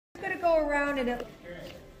go around and...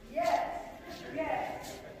 Yes,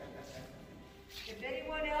 yes. If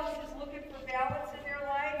anyone else is looking for balance in their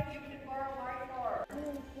life, you can borrow my car.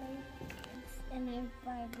 And if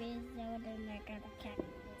I raised out and I got a cactus.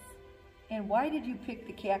 And why did you pick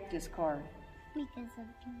the cactus card? Because of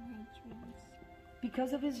my dreams.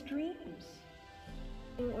 Because of his dreams.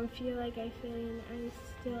 Or feel like I fail, and I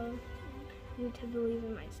still need to believe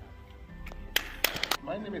in myself.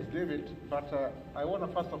 My name is David, but I want to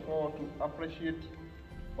first of all to appreciate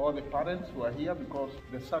all the parents who are here, because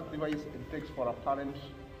the sacrifice it takes for a parent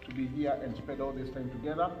to be here and spend all this time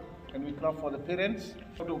together. And we clap for the parents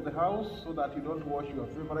out of the house so that you don't watch your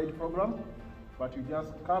favorite program, but you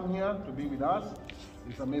just come here to be with us.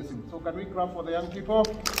 It's amazing. So can we clap for the young people?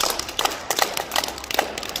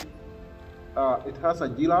 It has a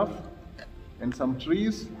giraffe and some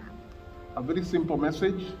trees. A very simple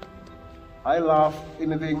message. I love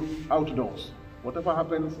anything outdoors. Whatever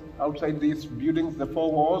happens outside these buildings, the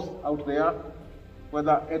four walls out there,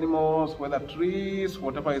 whether animals, whether trees,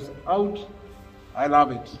 whatever is out, I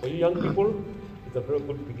love it. For you young people, it's a very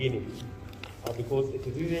good beginning because it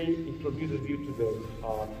really introduces you to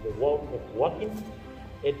the world of working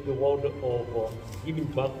and the world of giving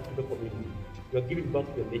back to the community. You are giving back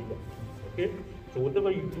to the nature. Okay? So whatever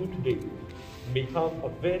you do today may have a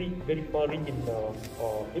very, very far-reaching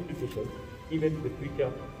implication even to the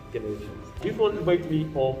future generations. This one reminds me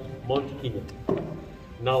of Mount Kenya.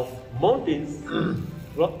 Now, mountains,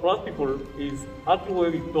 for us people, is actually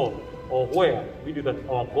where we thought, or where we knew that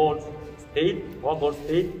our God stayed,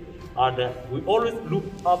 and we always look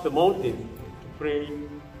up the mountains to pray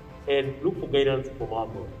and look for guidance from our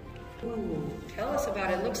God. Ooh, tell us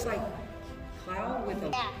about it. It looks like cloud with a...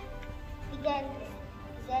 Yeah, because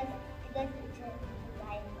it's like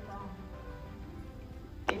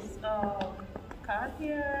It's card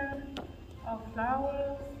here of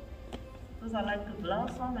flowers. Those are like to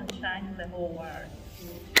blossom and shine to the whole world.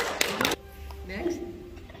 Next.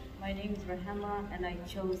 My name is Rahema, and I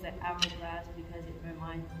chose the hourglass because it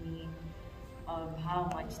reminds me of how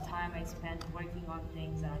much time I spend working on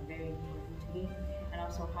things that are very important to me, and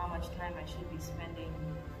also how much time I should be spending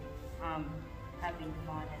having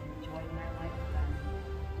fun and enjoying my life than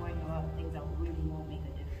worrying about things that really won't make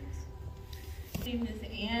a difference. My name is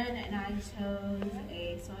Anne, and I chose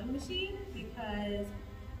a sewing machine because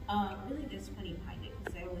really there's funny behind it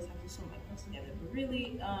because I always have to sew my clothes together, but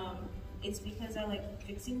really it's because I like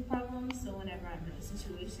fixing problems. So whenever I'm in a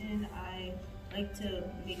situation, I like to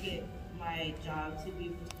make it my job to be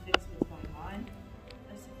able to fix what's going on.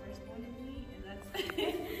 That's the first one in me, and that's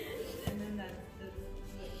and then that's what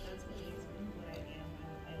makes me what I am.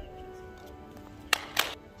 I like fixing.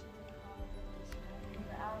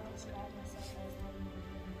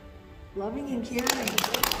 Loving and caring.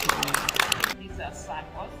 These are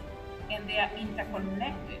cycles, and they are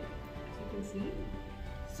interconnected, as you can see.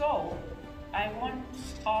 So, I've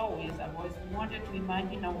always wanted to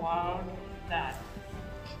imagine a world that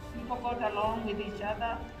people got along with each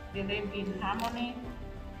other, they lived in harmony,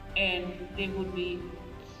 and they would be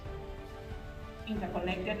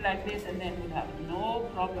interconnected like this, and then we'd have no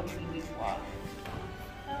problems in this world.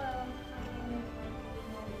 Hello, my name is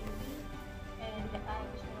and I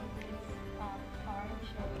chose this card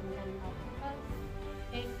showing an octopus.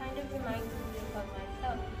 It kind of reminds me of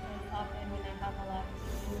myself because often when I have a lot to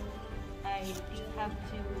do, I do have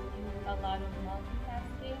to do a lot of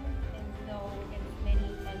multitasking, and so it's many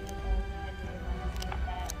tentacles and it reminds me of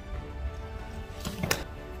that.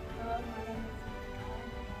 Hello, my name is Nicole,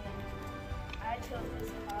 and I chose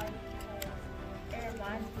this card because it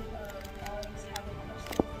reminds me of always having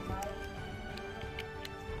questions in my life.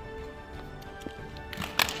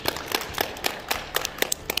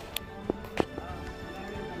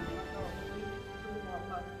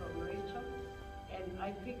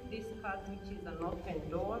 I picked this card, which is an open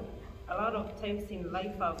door. A lot of times in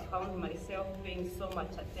life I've found myself paying so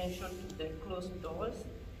much attention to the closed doors,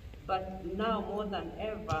 but now more than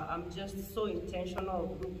ever I'm just so intentional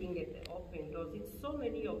of looking at the open doors. It's so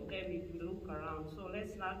many of them if you look around, so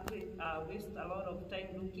let's not waste a lot of time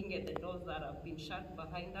looking at the doors that have been shut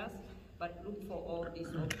behind us, but look for all these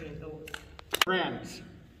open doors. Friends,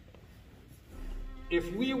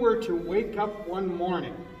 if we were to wake up one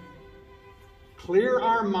morning, clear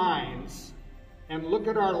our minds, and look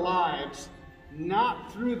at our lives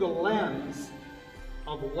not through the lens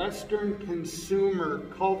of Western consumer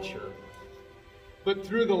culture, but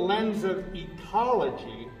through the lens of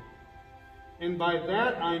ecology, and by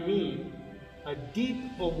that I mean a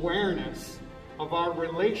deep awareness of our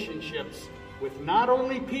relationships with not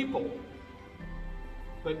only people,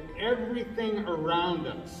 but everything around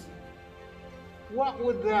us, what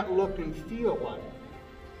would that look and feel like?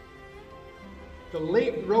 The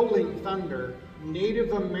late Rolling Thunder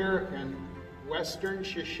Native American Western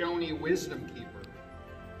Shoshone wisdom keeper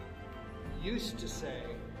used to say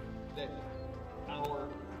that our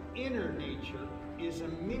inner nature is a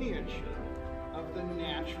miniature of the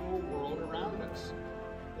natural world around us.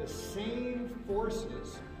 The same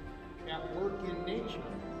forces at work in nature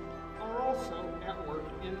are also at work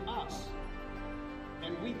in us.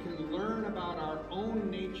 And we can learn about our own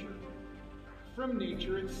nature from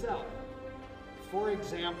nature itself. For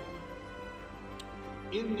example,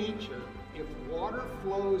 in nature, if water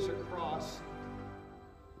flows across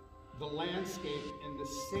the landscape in the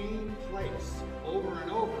same place over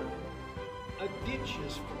and over, a ditch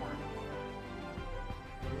is formed.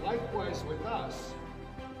 Likewise with us,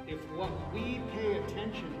 if what we pay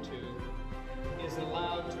attention to is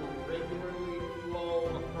allowed to regularly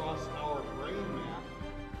flow across our brain map,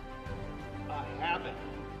 a habit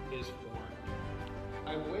is formed.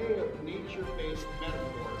 By way of nature-based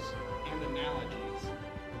metaphors and analogies,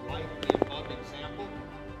 like the above example,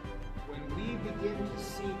 when we begin to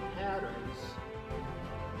see patterns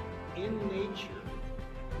in nature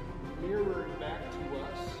mirrored back to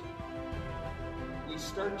us, we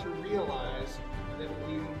start to realize that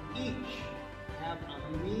we each have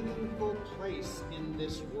a meaningful place in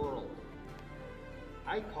this world.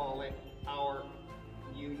 I call it our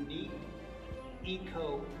unique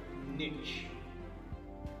eco-niche.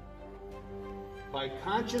 By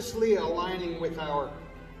consciously aligning with our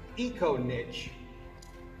eco-niche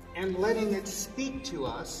and letting it speak to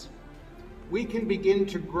us, we can begin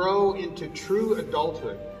to grow into true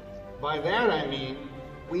adulthood. By that I mean,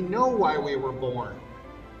 we know why we were born,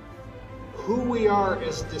 who we are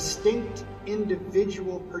as distinct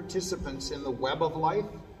individual participants in the web of life,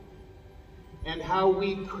 and how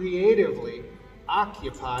we creatively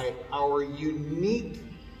occupy our unique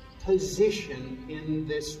position in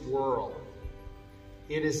this world.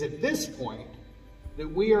 It is at this point that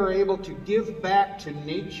we are able to give back to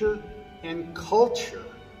nature and culture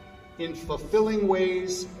in fulfilling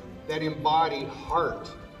ways that embody heart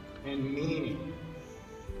and meaning.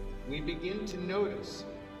 We begin to notice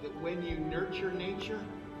that when you nurture nature,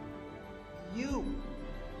 you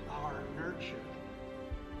are nurtured.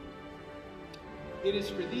 It is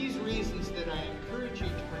for these reasons that I encourage you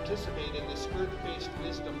to participate in this Earth-Based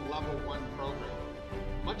Wisdom Level 1 program.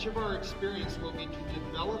 Much of our experience will be to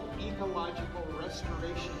develop ecological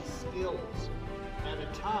restoration skills at a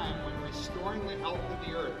time when restoring the health of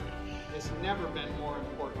the earth has never been more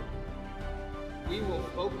important. We will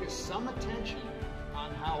focus some attention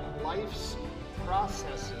on how life's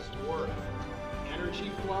processes work: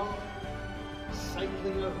 energy flow,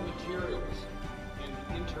 cycling of materials, and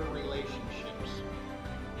interrelationships.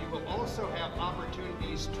 You will also have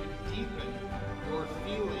opportunities to deepen your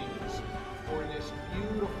feelings for this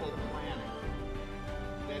beautiful planet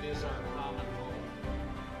that is our common home,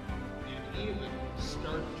 and even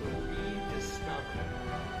start to rediscover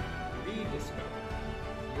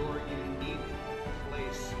your unique